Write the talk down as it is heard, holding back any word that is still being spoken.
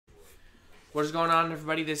What is going on,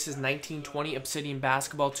 everybody? This is 1920 Obsidian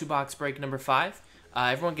Basketball 2-box break number 5.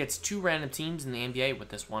 Everyone gets 2 random teams in the NBA with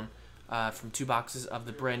this one from 2 boxes of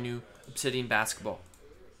the brand new Obsidian Basketball.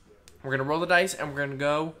 We're going to roll the dice, and we're going to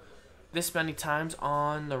go this many times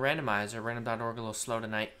on the randomizer. Random.org, a little slow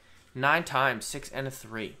tonight. 9 times, 6 and a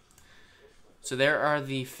 3. So there are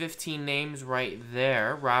the 15 names right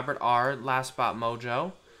there. Robert R., Last Spot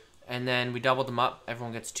Mojo. And then we doubled them up.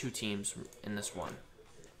 Everyone gets 2 teams in this one.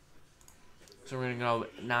 So we're going to go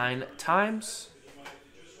 9 times.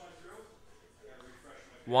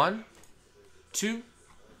 1, 2,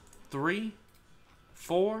 3,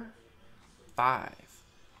 4, 5,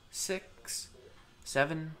 6,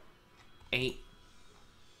 7, 8,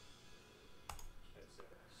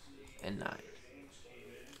 and 9.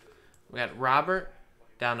 We got Robert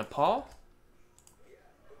down to Paul.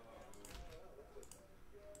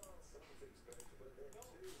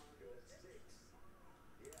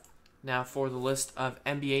 Now for the list of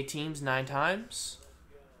NBA teams, 9 times.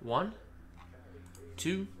 1,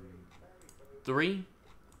 2, 3,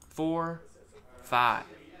 4, 5,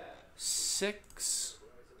 6,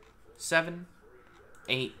 7,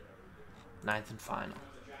 8, 9th and final.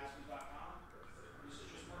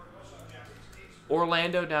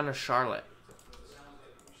 Orlando down to Charlotte.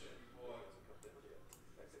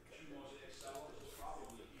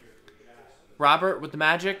 Robert with the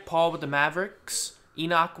Magic, Paul with the Mavericks,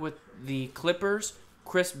 Enoch with the Clippers,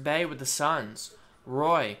 Chris Bay with the Suns,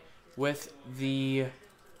 Roy with the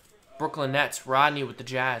Brooklyn Nets, Rodney with the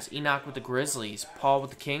Jazz, Enoch with the Grizzlies, Paul with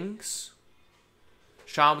the Kings,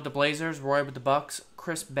 Sean with the Blazers, Roy with the Bucks,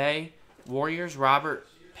 Chris Bay, Warriors, Robert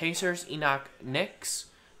Pacers, Enoch Knicks,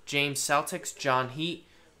 James Celtics, John Heat,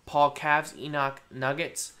 Paul Cavs, Enoch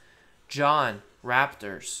Nuggets, John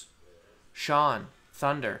Raptors, Sean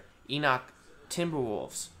Thunder, Enoch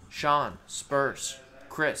Timberwolves, Sean Spurs,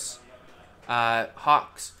 Chris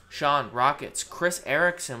Hawks, Sean Rockets, Chris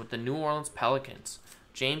Erickson with the New Orleans Pelicans,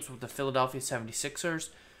 James with the Philadelphia 76ers,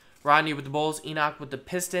 Rodney with the Bulls, Enoch with the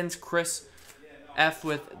Pistons, Chris F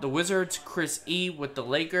with the Wizards, Chris E with the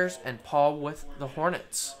Lakers, and Paul with the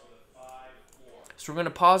Hornets. So we're going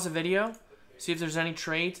to pause the video, see if there's any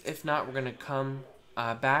trades. If not, we're going to come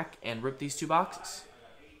back and rip these 2 boxes.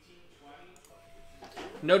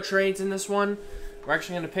 No trades in this one. We're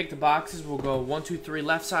actually going to pick the boxes. We'll go 1, 2, 3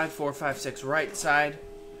 left side, 4, 5, 6 right side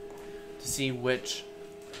to see which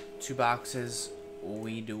 2 boxes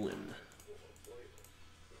we doing.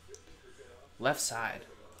 Left side.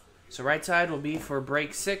 So right side will be for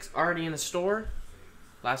break 6, already in the store.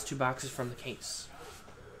 Last 2 boxes from the case.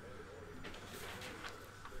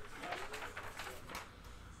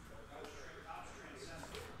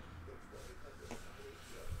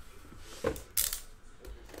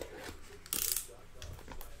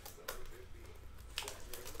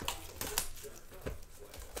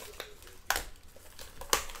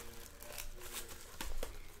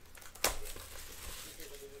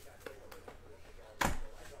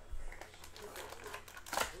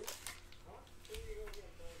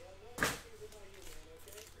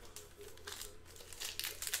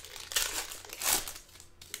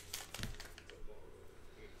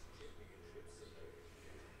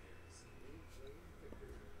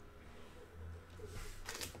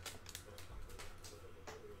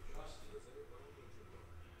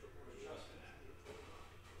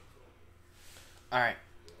 Alright,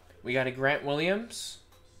 we got a Grant Williams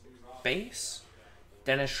base,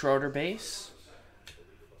 Dennis Schroeder base,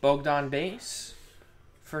 Bogdan base.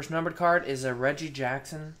 First numbered card is a Reggie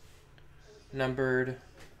Jackson, numbered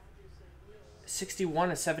 61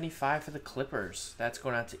 to 75 for the Clippers. That's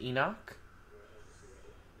going out to Enoch.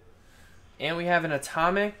 And we have an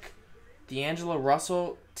Atomic D'Angelo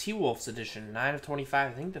Russell T-Wolves edition, 9 of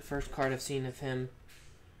 25. I think the first card I've seen of him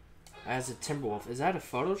as a Timberwolf. Is that a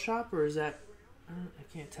Photoshop or is that... I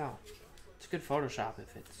can't tell. It's a good Photoshop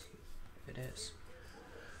if it is.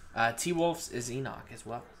 T-Wolves is Enoch as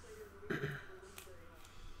well.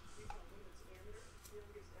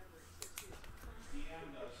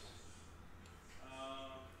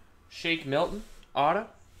 Shake Milton, auto.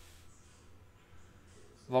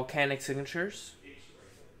 Volcanic Signatures.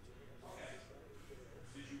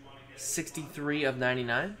 63 of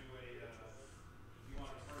 99.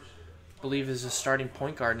 Believe is a starting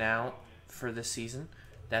point guard now for this season.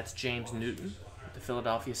 That's James Newton with the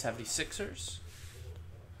Philadelphia 76ers.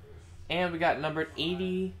 And we got numbered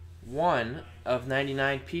 81 of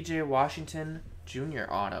 99, PJ Washington Jr.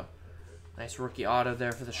 auto. Nice rookie auto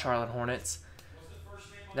there for the Charlotte Hornets.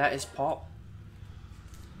 That is Paul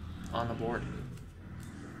on the board.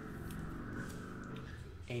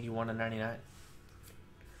 81 of 99.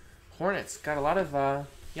 Hornets got a lot of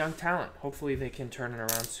young talent. Hopefully they can turn it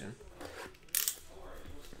around soon.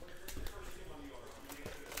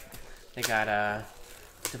 They got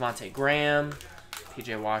Devontae Graham,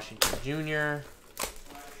 P.J. Washington Jr.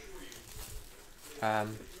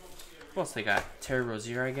 Who else they got? Terry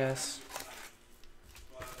Rozier, I guess.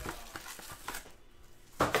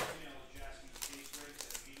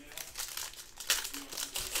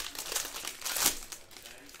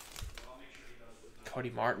 Cody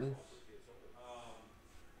Martin.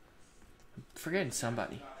 I'm forgetting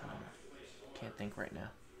somebody. Can't think right now.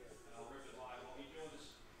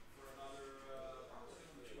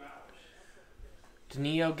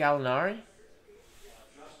 Danilo Gallinari.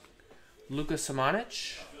 Luka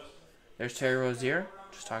Samanic. There's Terry Rozier.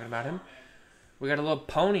 Just talking about him. We got a little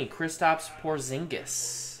pony. Kristaps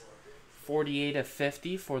Porzingis.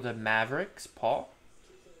 48/50 for the Mavericks. Paul.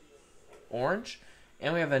 Orange.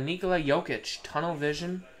 And we have a Nikola Jokic. Tunnel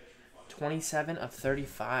Vision.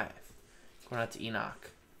 27/35. Going out to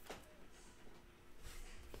Enoch.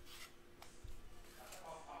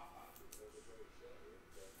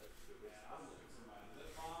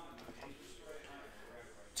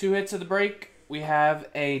 Two hits of the break. We have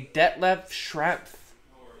a Detlef Schrempf,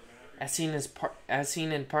 as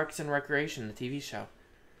seen in Parks and Recreation, the TV show.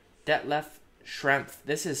 Detlef Schrempf.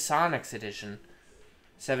 This is Sonics edition,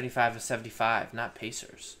 75/75, not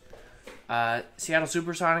Pacers. Seattle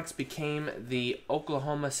Supersonics became the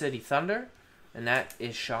Oklahoma City Thunder, and that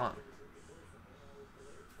is Sean.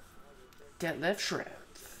 Detlef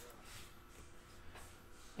Schrempf.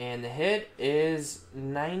 And the hit is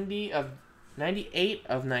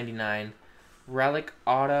 98/99. Relic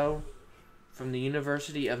Auto from the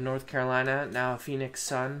University of North Carolina, now a Phoenix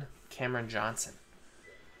Sun, Cameron Johnson.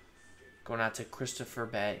 Going out to Christopher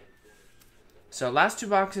Bay. So last two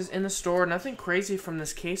boxes in the store. Nothing crazy from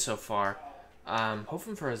this case so far.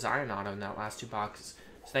 Hoping for a Zion Auto in that last two boxes.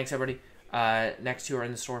 So thanks, everybody. Next two are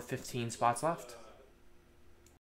in the store. 15 spots left.